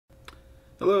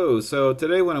Hello, so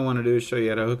today what I want to do is show you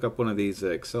how to hook up one of these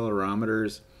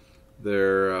accelerometers.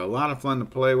 They're a lot of fun to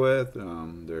play with.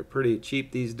 They're pretty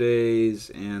cheap these days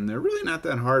and they're really not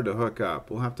that hard to hook up.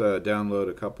 We'll have to download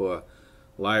a couple of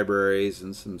libraries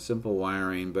and some simple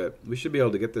wiring, but we should be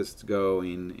able to get this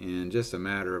going in just a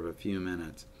matter of a few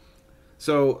minutes.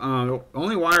 So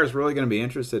only wires we're really going to be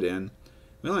interested in,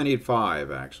 we only need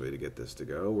 5 actually to get this to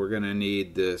go. We're going to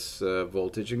need this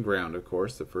voltage and ground, of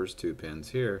course, the first 2 pins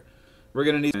here. We're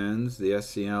going to need the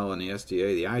SCL and the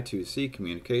SDA, the I2C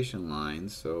communication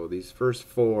lines, so these first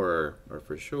 4 are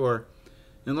for sure.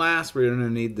 And last, we're going to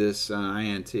need this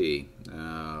INT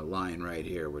line right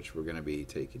here, which we're going to be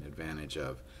taking advantage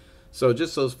of. So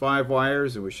just those 5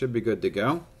 wires and we should be good to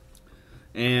go.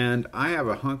 And I have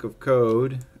a hunk of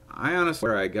code. I honestly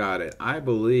where I got it. I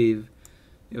believe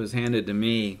it was handed to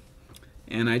me.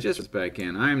 And I just put back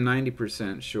in. I'm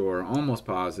 90% sure, almost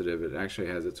positive, it actually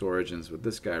has its origins with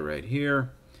this guy right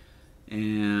here.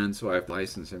 And so I have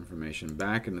license information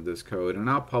back into this code, and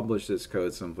I'll publish this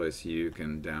code someplace you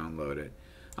can download it.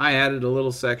 I added a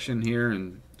little section here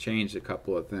and changed a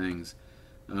couple of things.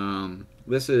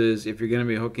 This is, if you're going to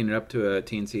be hooking it up to a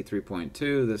Teensy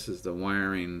 3.2, this is the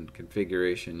wiring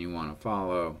configuration you want to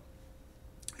follow.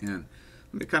 And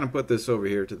let me kind of put this over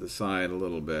here to the side a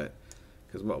little bit.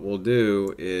 Because what we'll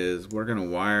do is we're going to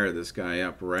wire this guy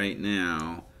up right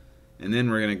now, and then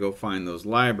we're going to go find those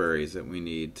libraries that we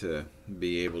need to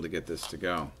be able to get this to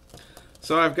go.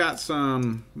 So I've got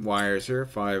some wires here,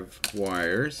 5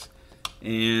 wires,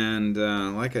 and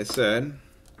like I said,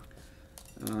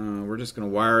 we're just going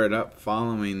to wire it up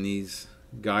following these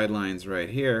guidelines right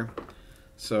here.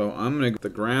 So I'm going to get the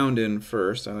ground in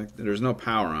first. There's no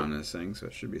power on this thing, so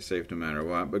it should be safe no matter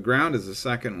what. But ground is the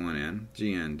second one in,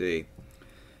 GND.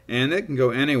 And it can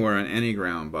go anywhere on any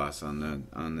ground bus on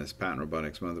this Patton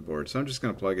Robotics motherboard. So I'm just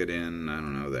going to plug it in, I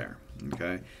don't know, there.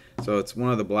 Okay, so it's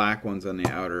one of the black ones on the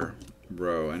outer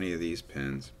row, any of these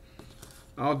pins.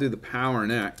 I'll do the power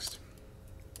next.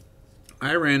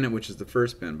 I ran it, which is the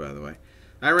first pin, by the way.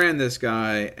 I ran this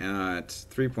guy at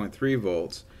 3.3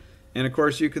 volts. And of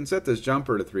course, you can set this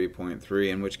jumper to 3.3,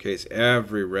 in which case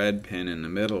every red pin in the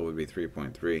middle would be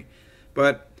 3.3.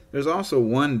 But there's also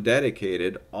one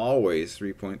dedicated, always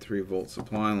 3.3 volt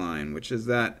supply line, which is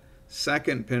that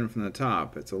second pin from the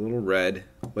top. It's a little red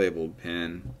labeled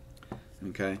pin.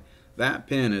 Okay, that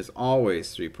pin is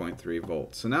always 3.3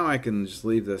 volts. So now I can just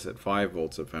leave this at 5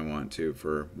 volts if I want to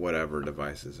for whatever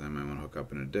devices I might want to hook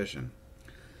up in addition.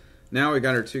 Now we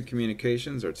got our 2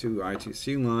 communications, our 2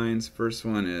 I2C lines. First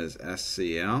one is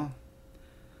SCL.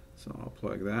 So I'll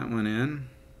plug that one in.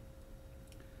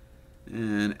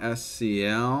 And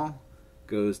SCL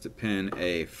goes to pin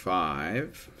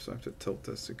A5. So I have to tilt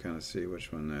this to kind of see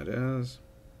which one that is.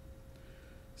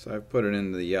 So I've put it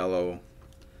in the yellow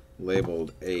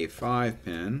labeled A5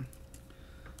 pin.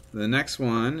 The next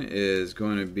one is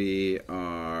going to be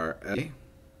our A.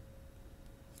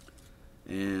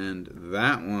 And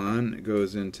that one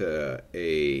goes into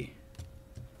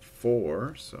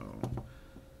A4. So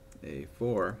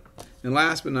A4. And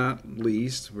last but not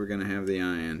least, we're going to have the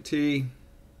INT, and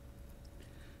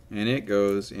it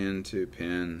goes into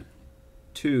pin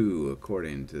 2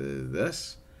 according to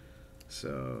this.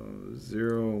 So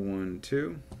 0, 1,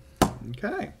 2.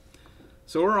 Okay.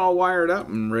 So we're all wired up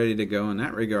and ready to go in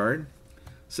that regard.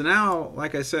 So now,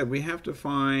 like I said, we have to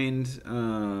find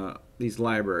these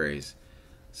libraries.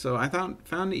 So I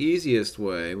found the easiest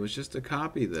way was just to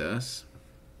copy this.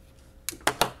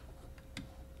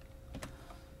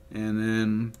 And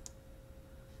then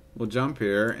we'll jump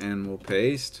here and we'll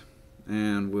paste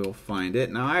and we'll find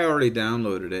it. Now I already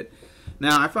downloaded it.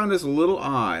 Now I found this a little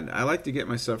odd. I like to get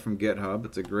my stuff from GitHub.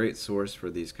 It's a great source for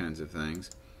these kinds of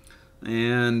things.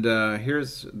 And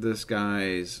here's this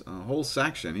guy's whole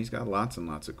section. He's got lots and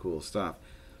lots of cool stuff.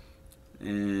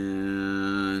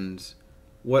 And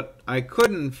what I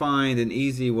couldn't find an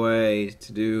easy way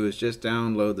to do is just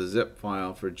download the zip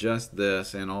file for just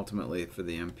this, and ultimately for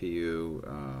the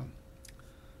MPU,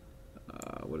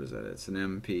 what is that? It's an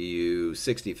MPU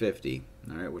 6050,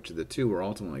 all right, which are the 2 we're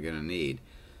ultimately going to need.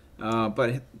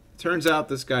 But it turns out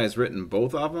this guy has written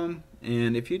both of them,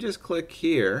 and if you just click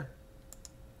here,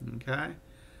 okay,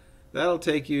 that'll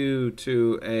take you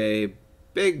to a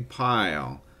big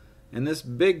pile. And this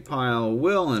big pile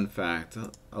will, in fact,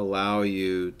 allow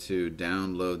you to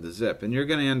download the zip. And you're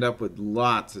going to end up with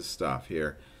lots of stuff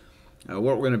here. What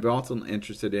we're going to be also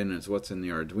interested in is what's in the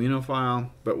Arduino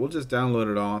file. But we'll just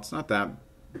download it all. It's not that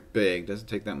big. Doesn't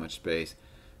take that much space.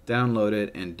 Download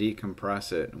it and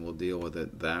decompress it, and we'll deal with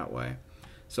it that way.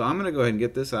 So I'm going to go ahead and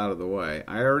get this out of the way.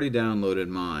 I already downloaded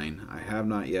mine. I have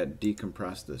not yet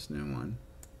decompressed this new one.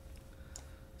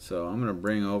 So I'm going to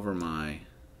bring over my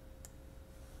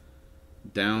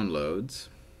downloads.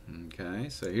 Okay,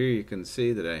 so here you can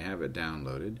see that I have it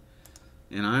downloaded,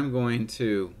 and I'm going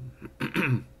to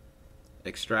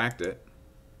extract it,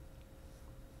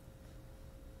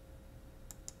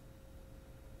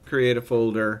 create a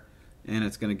folder, and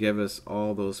it's going to give us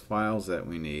all those files that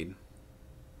we need.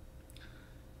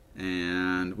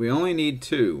 And we only need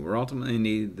two. We'll ultimately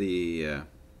need the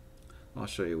I'll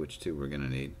show you which two we're going to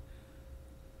need.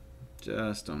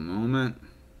 Just a moment.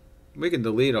 We can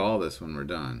delete all this when we're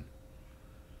done.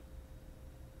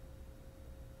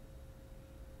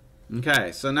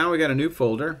 Okay, so now we got a new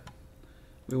folder.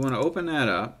 We want to open that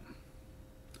up,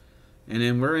 and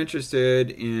then we're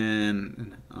interested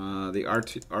in the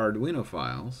Arduino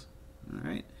files. All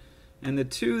right, and the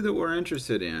two that we're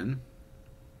interested in.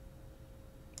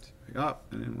 Oh,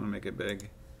 I didn't want to make it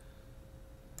big.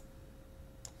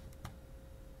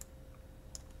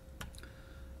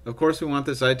 Of course, we want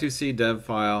this I2C dev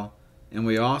file, and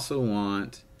we also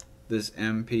want this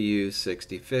MPU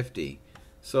 6050.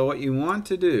 So what you want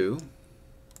to do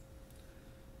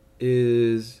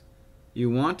is you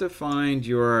want to find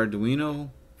your Arduino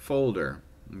folder.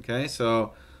 Okay,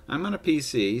 so I'm on a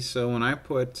PC, so when I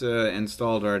put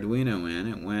installed Arduino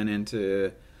in, it went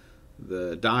into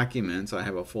the documents. I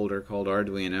have a folder called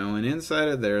Arduino, and inside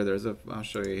of there, there's a, I'll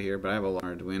show you here, but I have a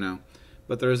Arduino,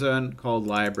 but there's one called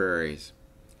libraries.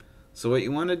 So what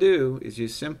you want to do is you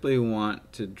simply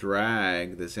want to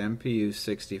drag this MPU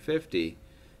 6050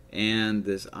 and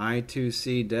this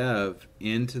I2C dev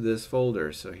into this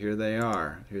folder. So here they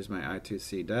are. Here's my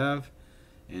I2C dev,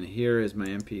 and here is my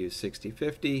MPU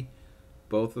 6050.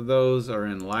 Both of those are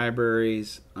in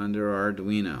libraries under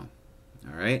Arduino.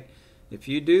 All right. If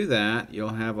you do that,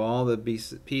 you'll have all the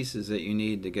pieces that you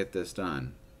need to get this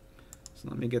done. So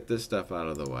let me get this stuff out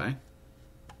of the way.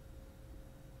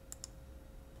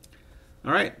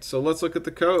 All right, so let's look at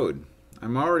the code.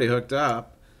 I'm already hooked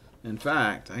up. In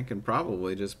fact, I can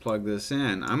probably just plug this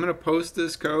in. I'm going to post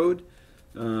this code.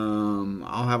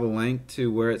 I'll have a link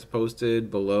to where it's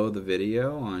posted below the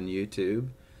video on YouTube.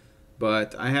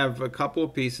 But I have a couple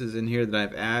of pieces in here that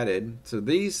I've added. So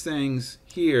these things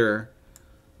here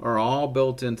are all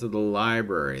built into the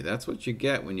library. That's what you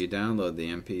get when you download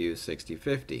the MPU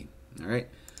 6050. All right.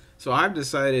 So I've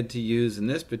decided to use, in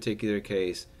this particular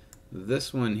case,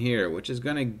 this one here, which is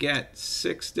going to get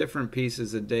 6 different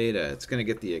pieces of data. It's going to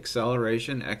get the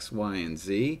acceleration, X, Y, and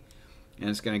Z, and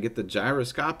it's going to get the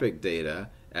gyroscopic data,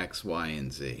 X, Y,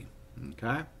 and Z.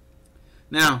 Okay?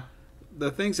 Now,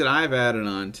 the things that I've added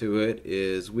on to it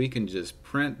is we can just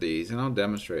print these, and I'll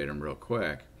demonstrate them real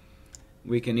quick.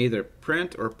 We can either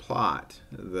print or plot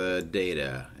the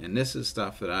data, and this is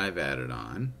stuff that I've added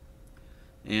on.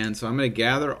 And so I'm going to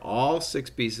gather all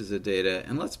 6 pieces of data,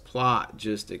 and let's plot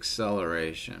just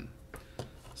acceleration.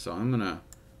 So I'm going to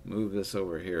move this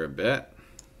over here a bit.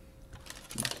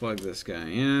 Plug this guy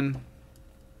in.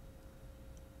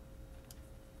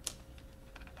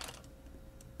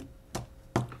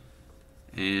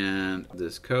 And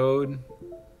this code.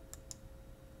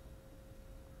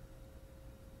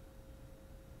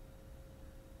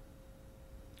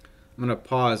 I'm going to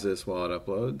pause this while it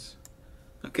uploads.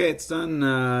 Okay, it's done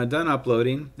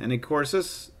uploading, and of course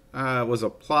this was a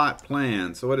plot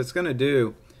plan. So what it's going to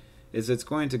do is it's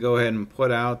going to go ahead and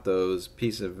put out those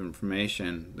pieces of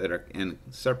information that are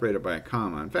separated by a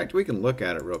comma. In fact, we can look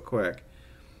at it real quick.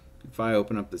 If I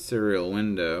open up the serial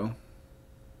window,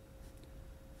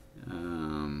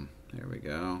 there we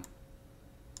go.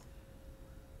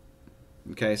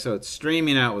 Okay, so it's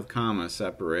streaming out with comma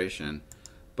separation.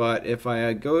 But if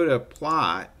I go to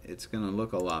plot, it's going to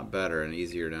look a lot better and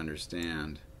easier to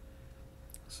understand.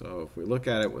 So if we look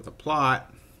at it with a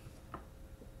plot,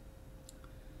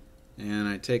 and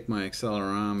I take my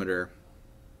accelerometer,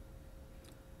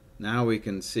 now we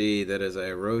can see that as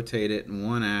I rotate it in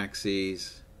one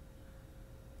axis,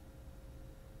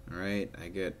 right, I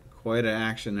get quite an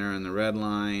action there on the red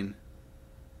line,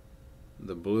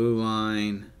 the blue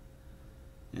line.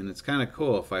 And it's kind of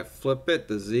cool. If I flip it,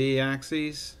 the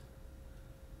z-axis,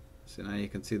 so now you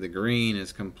can see the green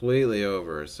is completely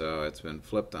over. So it's been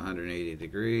flipped 180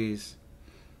 degrees.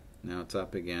 Now it's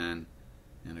up again.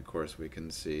 And of course we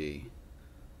can see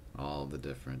all the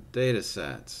different data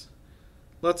sets.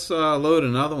 Let's load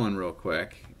another one real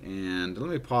quick. And let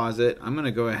me pause it. I'm going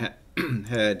to go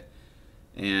ahead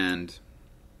and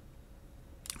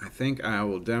I think I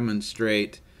will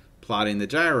demonstrate plotting the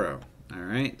gyro.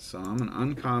 Alright, so I'm going to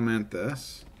uncomment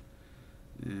this,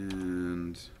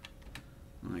 and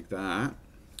like that,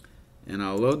 and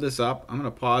I'll load this up. I'm going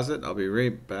to pause it. I'll be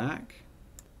right back.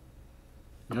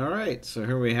 Alright, so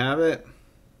here we have it.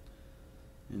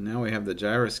 And now we have the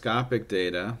gyroscopic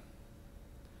data.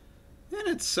 And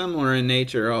it's similar in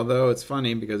nature, although it's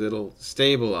funny because it'll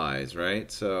stabilize, right?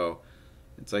 So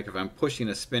it's like if I'm pushing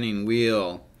a spinning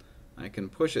wheel, I can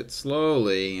push it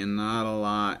slowly and not a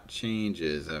lot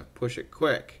changes. I push it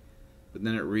quick, but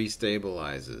then it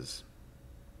restabilizes.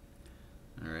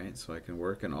 Alright, so I can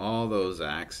work in all those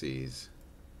axes.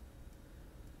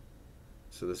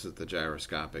 So this is the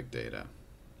gyroscopic data.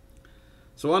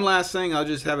 So one last thing, I'll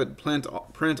just have it print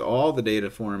all the data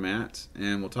formats,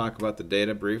 and we'll talk about the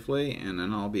data briefly, and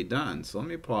then I'll be done. So let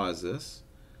me pause this,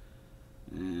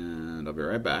 and I'll be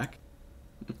right back.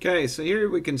 Okay, so here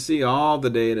we can see all the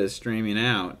data streaming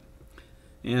out,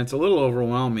 and it's a little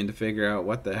overwhelming to figure out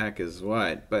what the heck is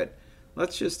what, but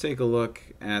let's just take a look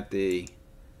at the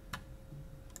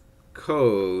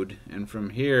code, and from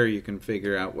here you can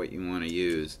figure out what you want to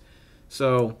use.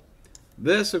 So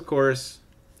this, of course,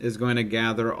 is going to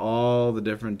gather all the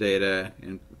different data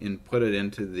and put it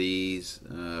into these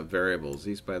variables.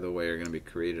 These, by the way, are going to be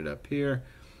created up here.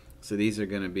 So these are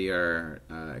going to be our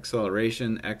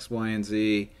acceleration, X, Y, and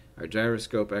Z, our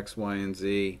gyroscope, X, Y, and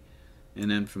Z.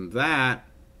 And then from that,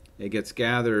 it gets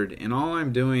gathered. And all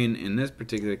I'm doing in this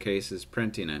particular case is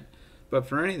printing it. But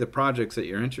for any of the projects that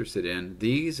you're interested in,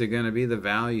 these are going to be the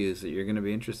values that you're going to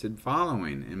be interested in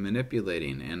following and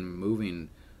manipulating and moving,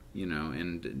 you know,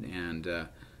 and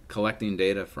collecting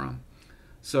data from.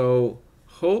 So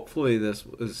hopefully this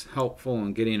was helpful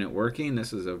in getting it working.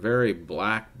 This is a very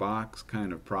black box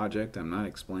kind of project. I'm not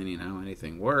explaining how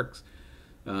anything works.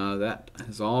 That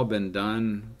has all been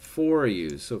done for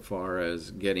you so far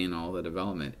as getting all the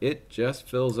development. It just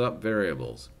fills up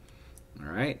variables. All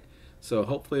right. So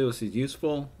hopefully this is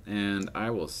useful, and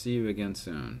I will see you again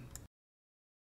soon.